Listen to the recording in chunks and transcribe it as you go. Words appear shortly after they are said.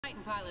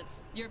Titan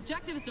pilots. Your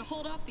objective is to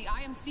hold off the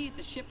IMC at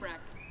the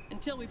shipwreck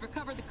until we've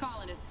recovered the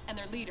colonists and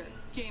their leader,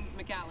 James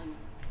McAllen.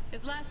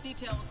 His last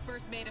detail was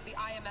first made of the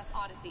IMS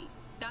Odyssey.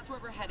 That's where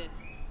we're headed.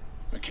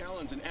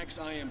 McAllen's an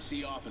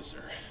ex-IMC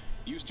officer.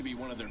 Used to be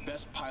one of their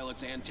best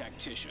pilots and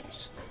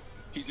tacticians.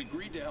 He's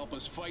agreed to help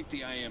us fight the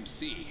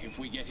IMC if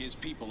we get his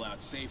people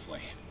out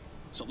safely.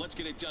 So let's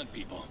get it done,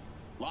 people.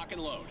 Lock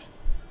and load.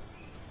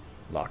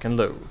 Lock and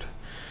load.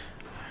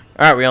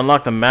 Alright, we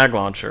unlocked the mag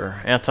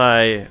launcher.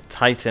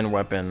 Anti-Titan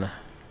weapon.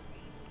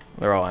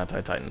 They're all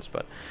anti-Titans,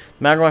 but...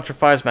 Mag launcher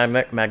fires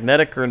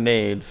magnetic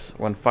grenades.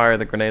 When fired,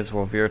 the grenades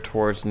will veer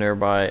towards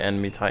nearby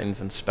enemy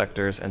Titans and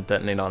Spectres and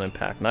detonate on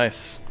impact.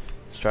 Nice.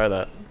 Let's try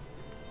that.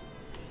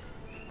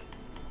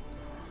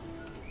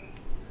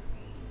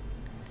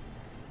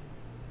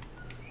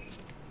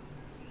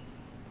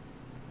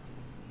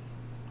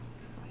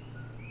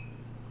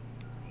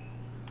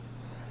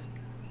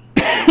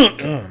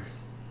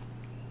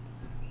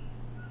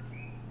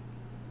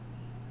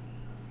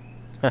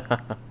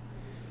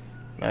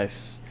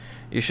 Nice.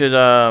 You should,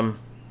 when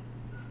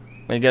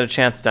you get a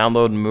chance,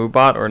 download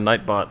MooBot or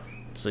Nightbot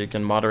so you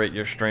can moderate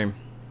your stream.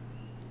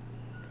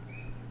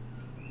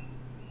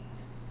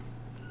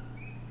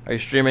 Are you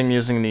streaming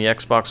using the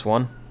Xbox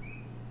One?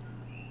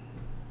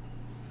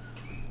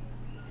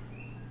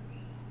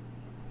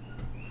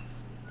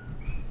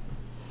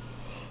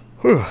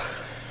 Whew.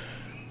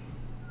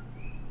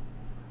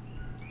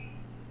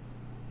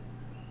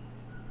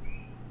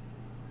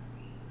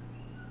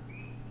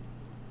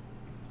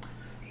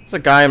 There's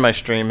a guy in my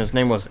stream, his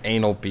name was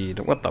Anal Bead.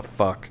 What the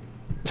fuck?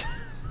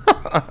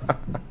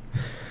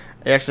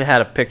 He actually had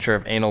a picture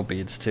of anal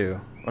beads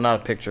too. Well, not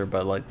a picture,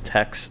 but like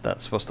text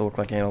that's supposed to look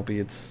like anal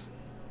beads.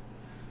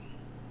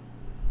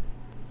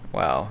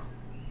 Wow.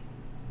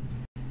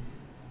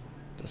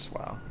 Just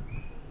wow.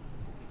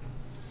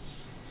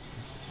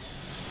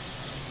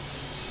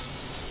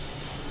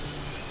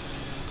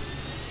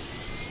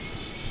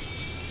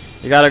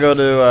 You gotta go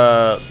to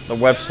the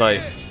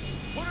website.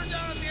 Put her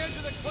down at the edge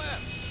of the cliff.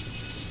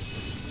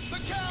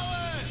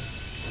 McAllen!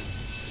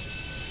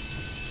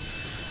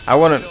 I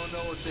wouldn't. Don't know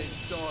what they've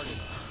started.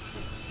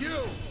 You,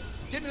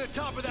 get to the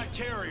top of that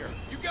carrier.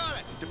 You got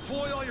it.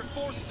 Deploy all your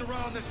forces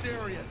around this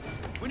area.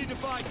 We need to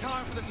buy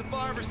time for the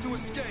survivors to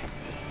escape.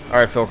 All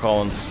right, Phil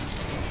Collins.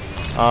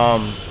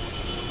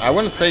 I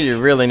wouldn't say you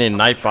really need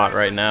Nightbot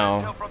right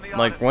now.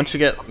 Like once you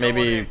get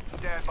maybe,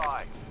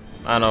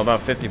 I don't know,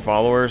 about 50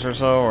 followers or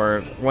so,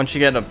 or once you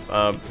get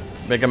a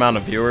big amount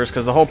of viewers,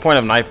 because the whole point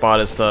of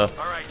Nightbot is to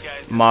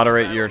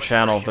moderate your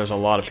channel if there's a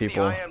lot of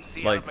people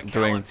like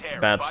doing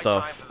bad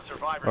stuff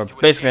or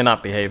basically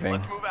not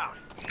behaving.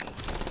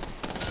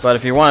 But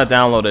if you want to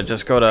download it,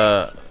 just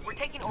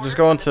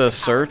go into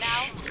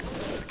search.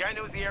 The guy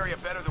knows the area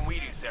better than we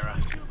do, Sarah.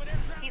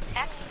 He's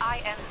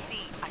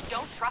ex-IMC. I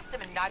don't trust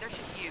him, and neither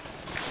should you.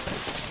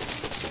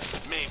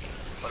 Maybe,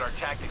 but our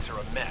tactics are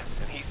a mess,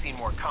 and he's seen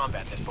more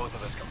combat than both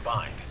of us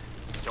combined.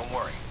 Don't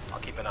worry, I'll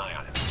keep an eye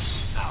on him.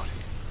 Out.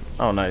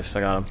 Oh, nice, I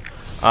got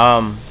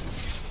him.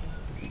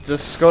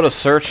 Just go to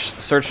search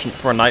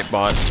for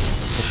Nightbot.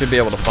 You should be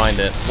able to find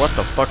it. What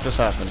the fuck just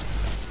happened?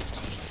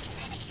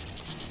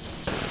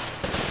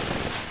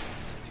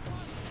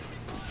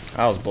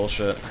 That was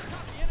bullshit.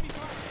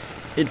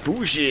 It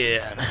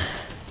bullshit.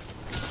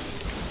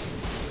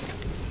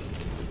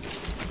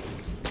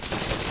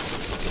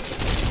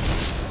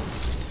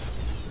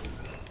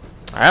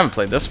 I haven't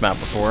played this map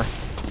before.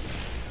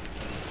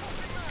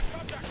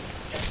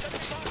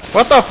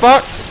 What the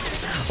fuck?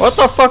 What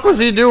the fuck was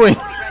he doing?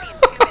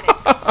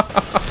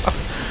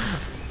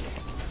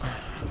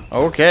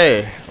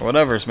 Okay,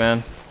 whatever's,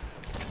 man.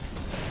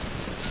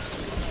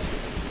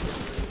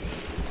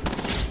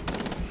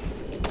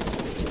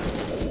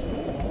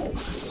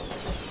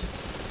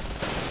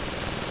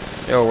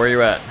 Yo, where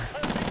you at?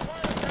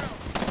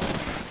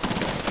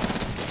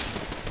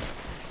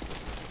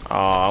 Oh,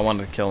 I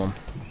wanted to kill him.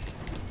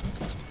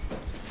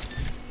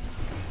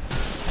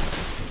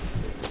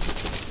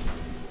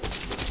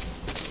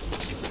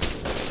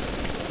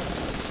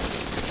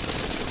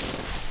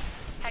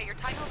 Hey, your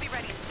Titan will be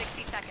ready in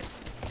 60 seconds.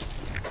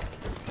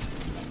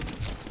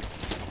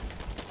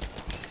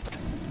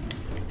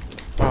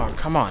 Oh,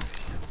 come on.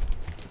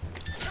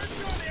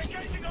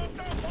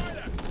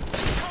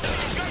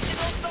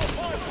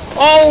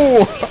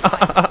 Oh!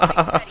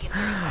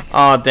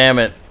 Oh, damn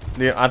it.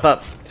 I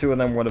thought two of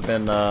them would have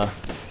been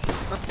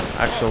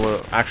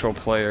actual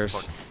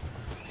players.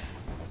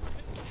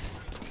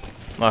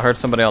 I heard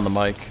somebody on the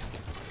mic.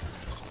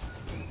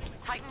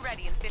 Titan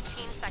ready in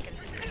 15 seconds.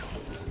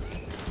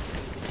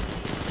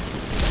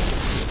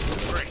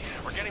 Great.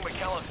 We're getting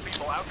McAllen's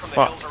people out from the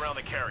Fuck. hills around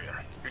the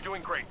carrier. You're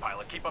doing great,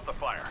 pilot. Keep up the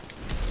fire.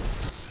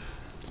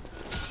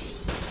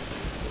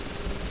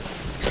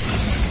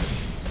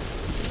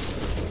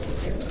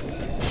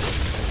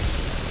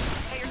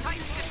 Hey, your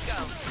Titan's good to go.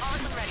 Call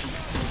it when ready.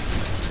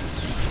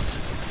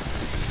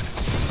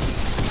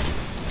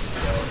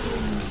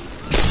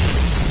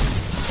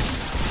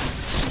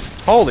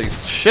 Holy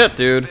shit,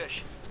 dude.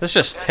 This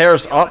just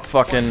tears up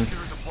fucking...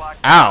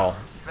 Ow.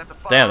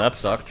 Damn, that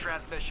sucked.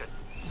 Transmission.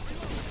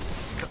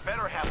 The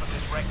better half of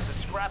this wreck is a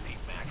scrap heap,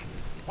 Mac.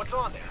 What's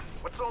on there?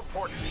 What's so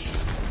important?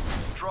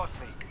 Trust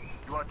me.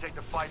 You want to take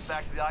the fight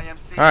back to the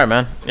IMC? Alright,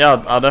 man.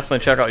 Yeah, I'll definitely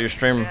check out your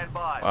stream when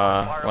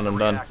I'm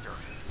done.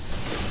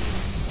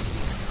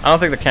 I don't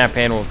think the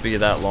campaign will be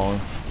that long.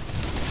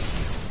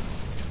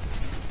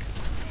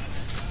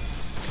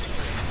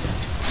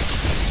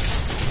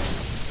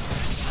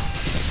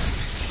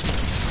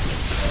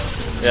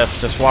 Yes,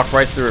 just walk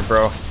right through it,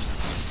 bro.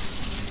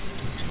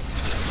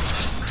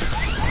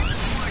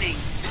 Warning.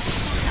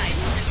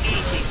 Titans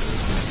engaging.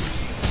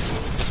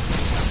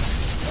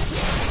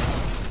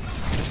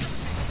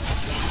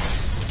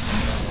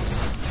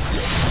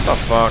 What the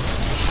fuck?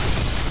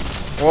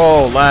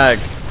 Whoa, lag.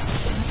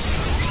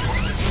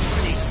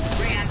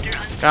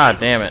 God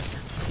damn it.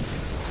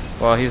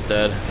 Well, he's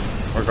dead,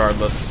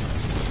 regardless.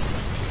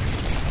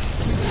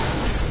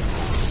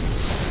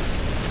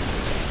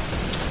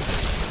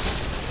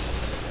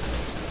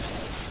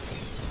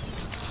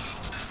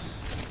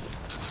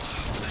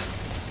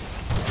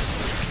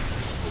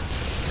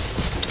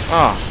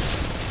 Ah.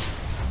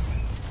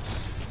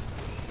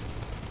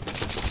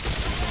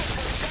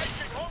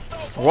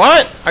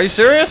 What? Are you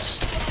serious?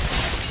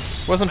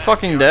 Wasn't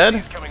fucking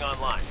dead? Coming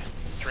online.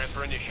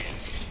 Transfer initiated.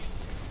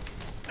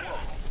 Whoa.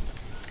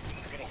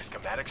 You're getting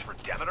schematics for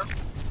Demeter?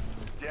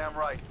 Damn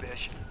right,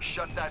 Bish.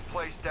 Shut that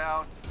place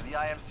down, and the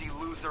IMC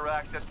lose their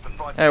access to the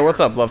front. Hey, what's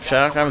up, Love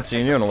Shack? I haven't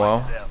seen you in a while.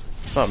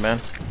 What's up, man?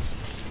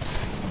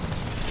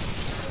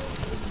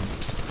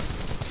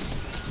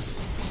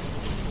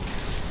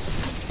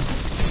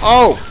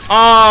 Oh!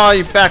 Oh,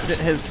 you backed it.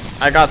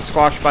 I got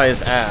squashed by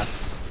his ass.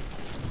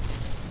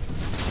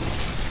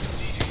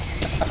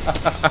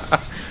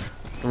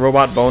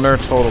 Robot boner?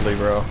 Totally,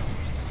 bro.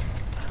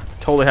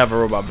 Totally have a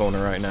robot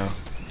boner right now.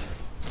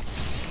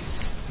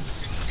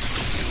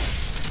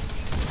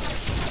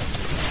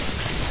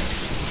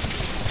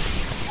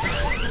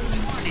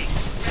 Warning.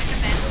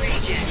 Recommend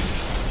reject.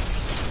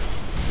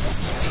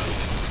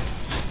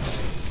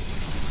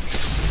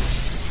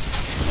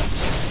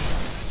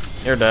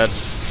 You're dead.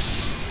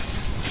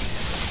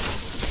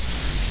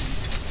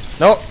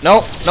 No,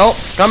 no, no.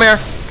 Come here.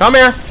 Come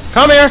here.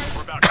 Come here.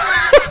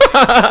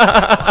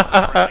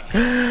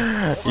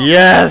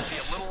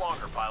 Yes.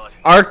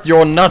 Arc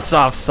your nuts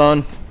off,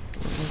 son.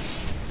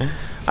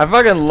 I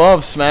fucking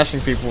love smashing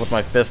people with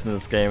my fist in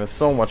this game. It's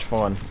so much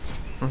fun.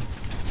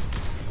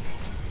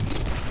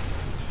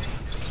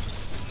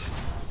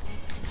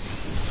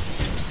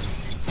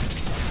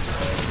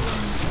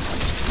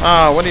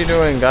 Ah, what are you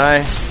doing, guy?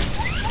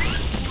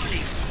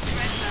 Warning.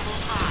 Threat level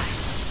high.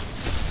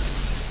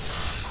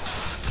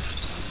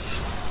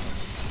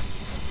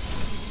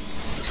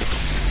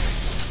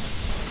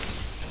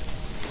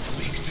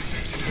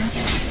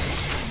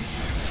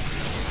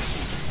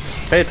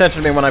 Pay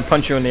attention to me when I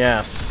punch you in the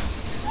ass.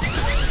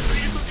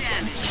 Critical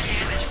damage.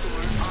 Damage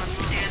core on.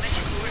 Damage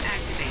core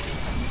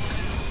activated.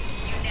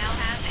 You now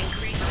have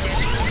increased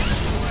damage.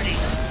 Warning.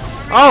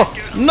 Core Oh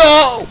reactor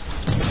no!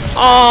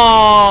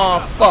 Oh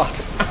fuck!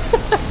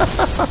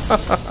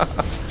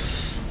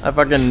 I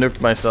fucking nuked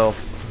myself.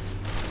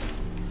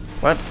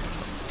 What?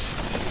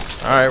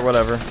 All right,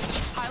 whatever.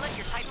 Pilot,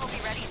 your Titan will be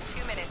ready in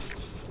 2 minutes.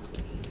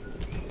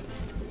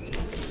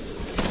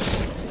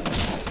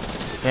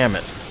 Damn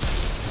it.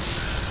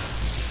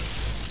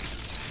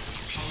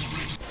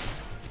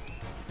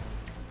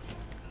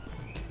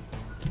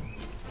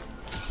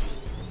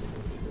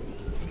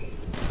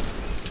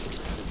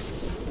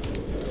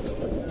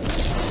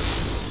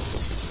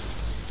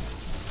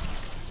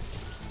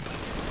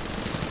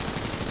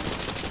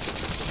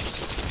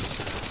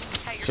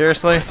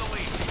 Seriously?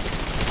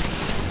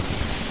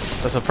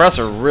 The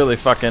suppressor really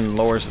fucking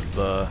lowers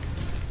the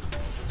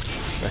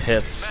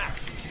hits. Mac,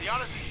 the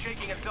Odyssey's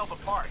shaking itself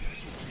apart.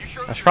 You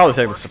sure I should probably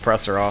take the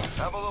suppressor off.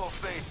 Have a little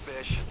faith,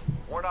 Bish.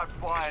 We're not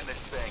flying this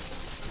thing.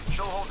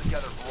 She'll hold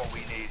together for what we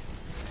need.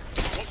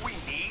 What we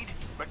need?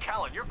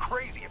 McAllen, you're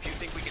crazy if you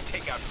think we can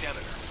take out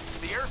Demeter.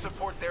 The air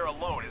support there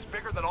alone is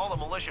bigger than all the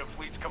militia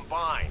fleets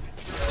combined.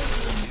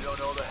 You don't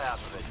know the half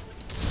of it.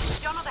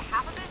 You don't know the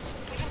half of it?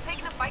 We've been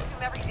taking the fight to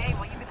him every day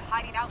while you've been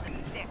hiding out in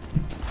the sticks.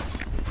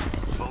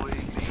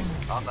 Believe me,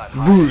 I'm not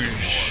hiding.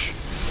 Whoosh.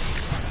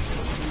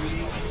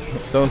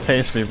 Don't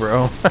taste me,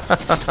 bro.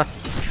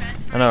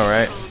 I know,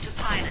 right?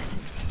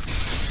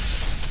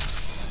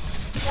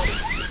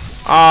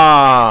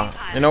 Ah,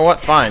 you know what?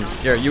 Fine.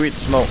 Here, you eat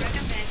smoke.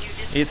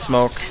 Eat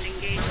smoke.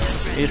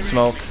 Eat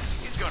smoke.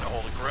 He's gonna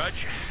hold a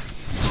grudge.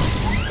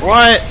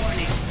 What?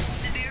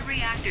 Severe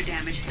reactor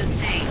damage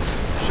sustained.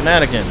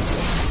 Shenanigans.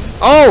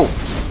 Oh!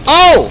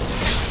 Oh!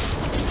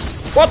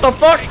 What the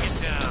fuck? Take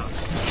it down.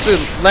 Dude,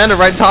 landed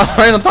right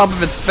on top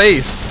of its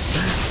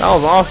face. That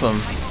was awesome.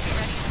 Titan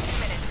will be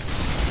ready in 2 minutes.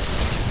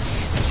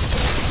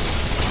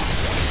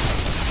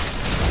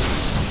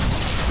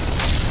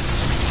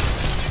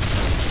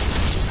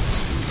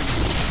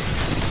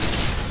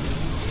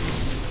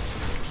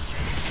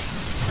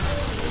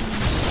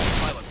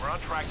 Pilot, we're on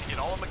track to get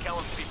all of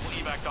McAllen's people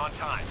evac on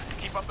time.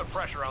 Keep up the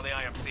pressure on the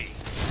IMC.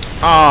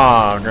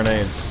 Ah,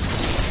 grenades.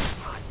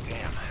 Ah,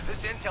 damn.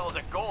 intel is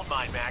a gold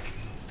mine, Mac.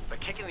 But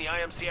kicking the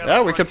IMC out Yeah,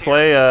 of we the could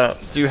frontier-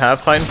 play. Do you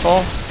have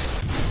Titanfall?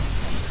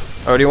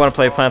 Or do you want to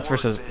play Plants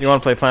vs. You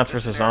want to play Plants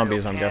vs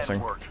Zombies? I'm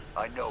guessing.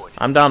 I know it.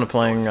 I'm down to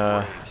playing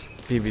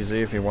PvZ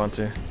if you want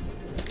to.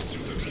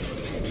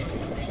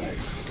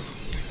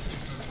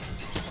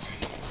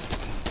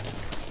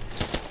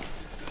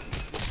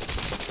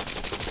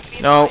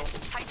 No.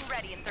 Titan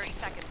ready in 30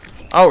 seconds.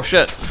 Oh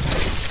shit.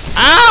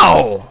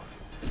 Ow!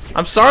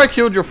 I'm sorry I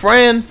killed your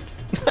friend.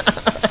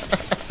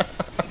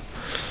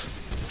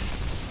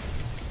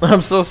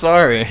 I'm so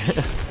sorry.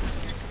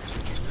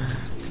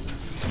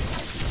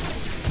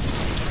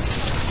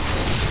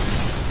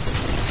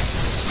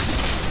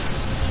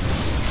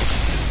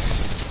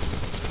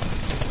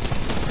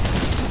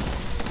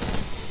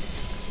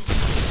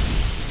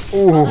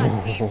 Ooh.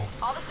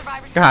 All the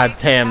survivors God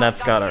escaped damn, and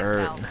that's now gotta got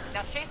hurt. intel.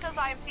 Now chase those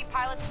IMC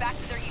pilots back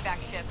to their evac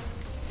ships.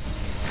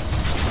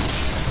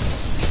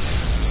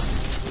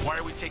 Why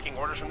are we taking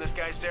orders from this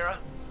guy, Sarah?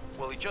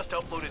 Well, he just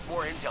uploaded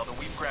more intel than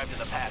we've grabbed in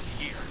the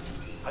past year.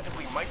 I think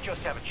we might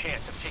just have a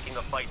chance of taking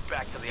the fight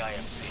back to the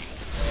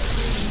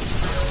IMC.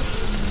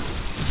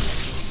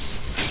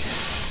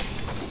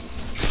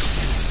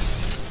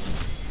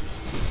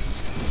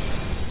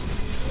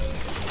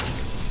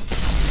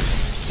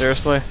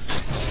 Seriously?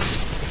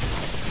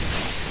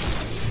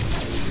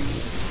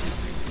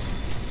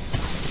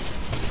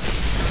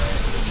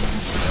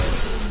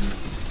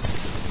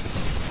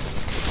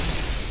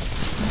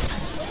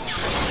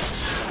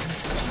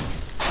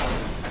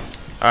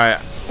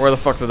 Alright, where the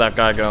fuck did that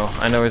guy go?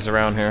 I know he's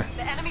around here.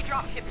 The enemy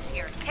dropship is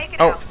here. Take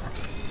it Oh. out.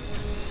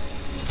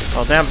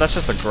 Oh damn, that's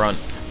just a grunt.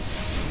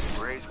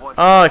 Raise one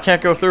Oh, I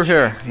can't go through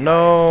here.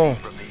 No.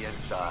 from the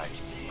inside,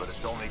 but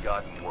it's only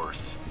gotten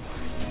worse.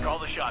 Call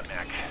the shot,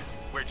 Mac.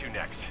 Where to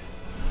next?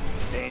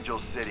 Angel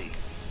City.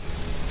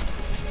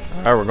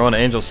 Alright, we're going to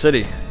Angel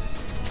City.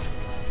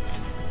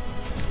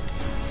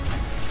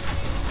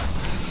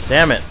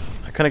 Damn it.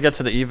 I couldn't get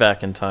to the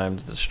evac in time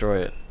to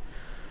destroy it.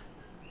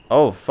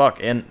 Oh, fuck.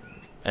 And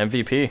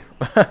MVP.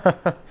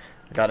 I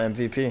got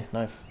MVP.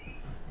 Nice.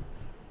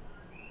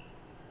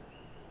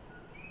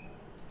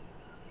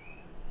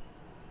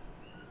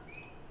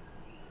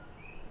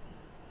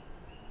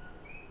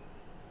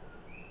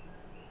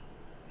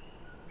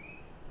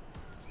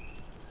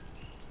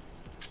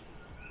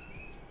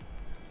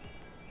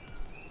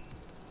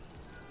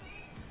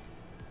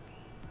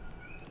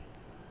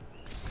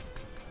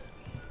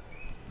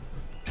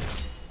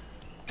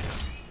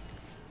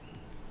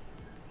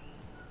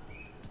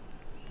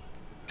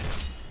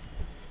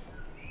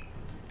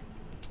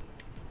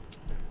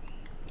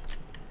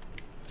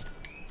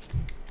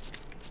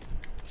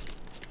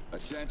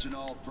 Attention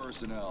all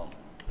personnel.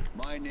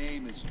 My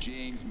name is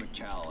James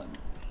McAllen.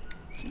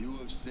 You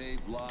have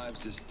saved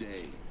lives this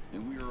day,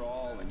 and we are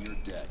all in your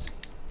debt.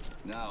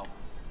 Now,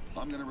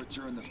 I'm gonna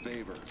return the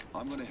favor.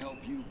 I'm gonna help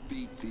you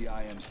beat the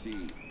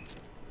IMC.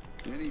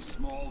 Any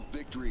small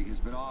victory has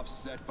been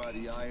offset by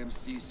the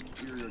IMC's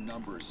superior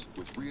numbers,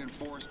 with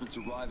reinforcements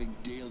arriving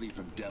daily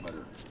from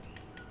Demeter.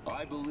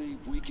 I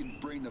believe we can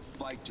bring the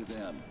fight to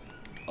them.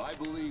 I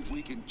believe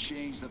we can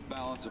change the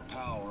balance of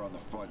power on the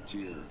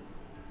frontier.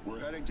 We're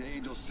heading to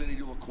Angel City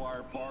to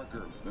acquire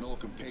Barker, an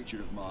old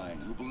compatriot of mine,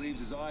 who believes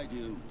as I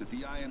do that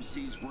the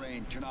IMC's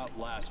reign cannot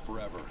last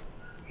forever.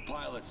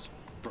 Pilots,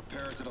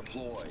 prepare to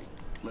deploy.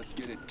 Let's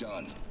get it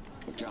done.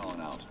 McAllen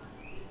out.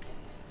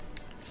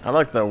 I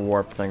like the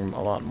warp thing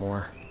a lot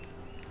more.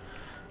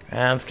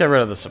 And let's get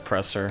rid of the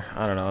suppressor.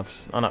 I don't know,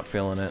 I'm not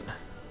feeling it.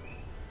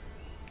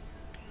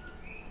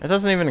 It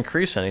doesn't even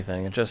increase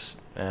anything, it just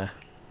How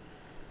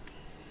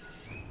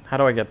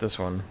do I get this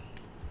one?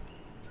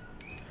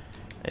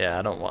 Yeah,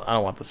 I don't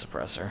want the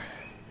suppressor.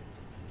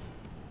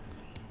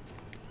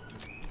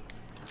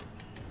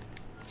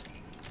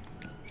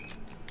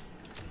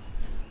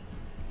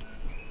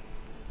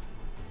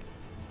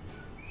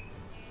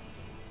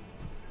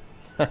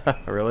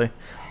 Really?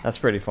 That's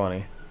pretty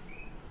funny.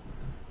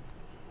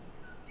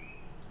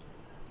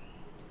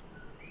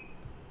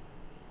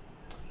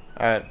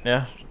 Alright,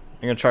 yeah.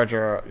 You gonna charge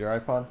your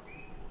iPod?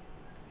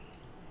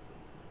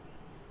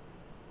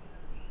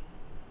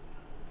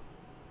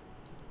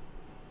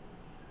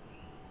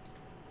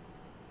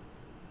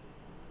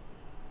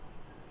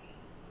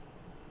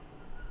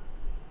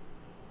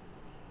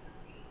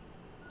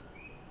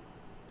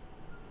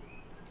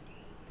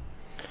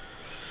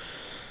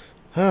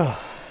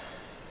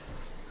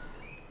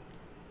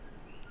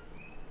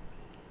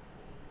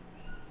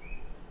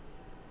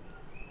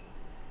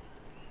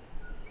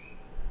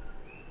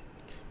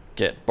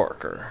 Get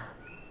Barker.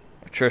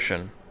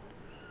 Attrition.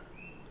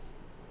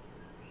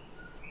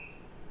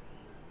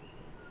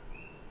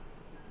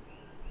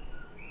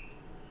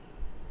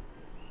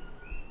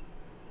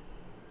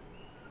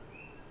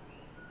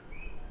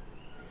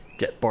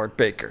 Get Bart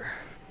Baker.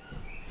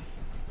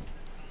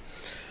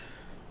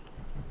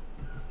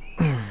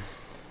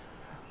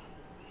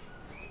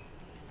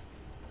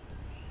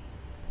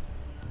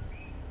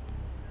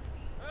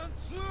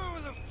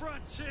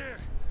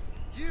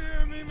 You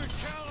hear me,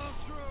 McAllen?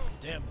 Through.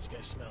 Damn, this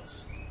guy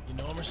smells. You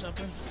know him or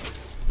something?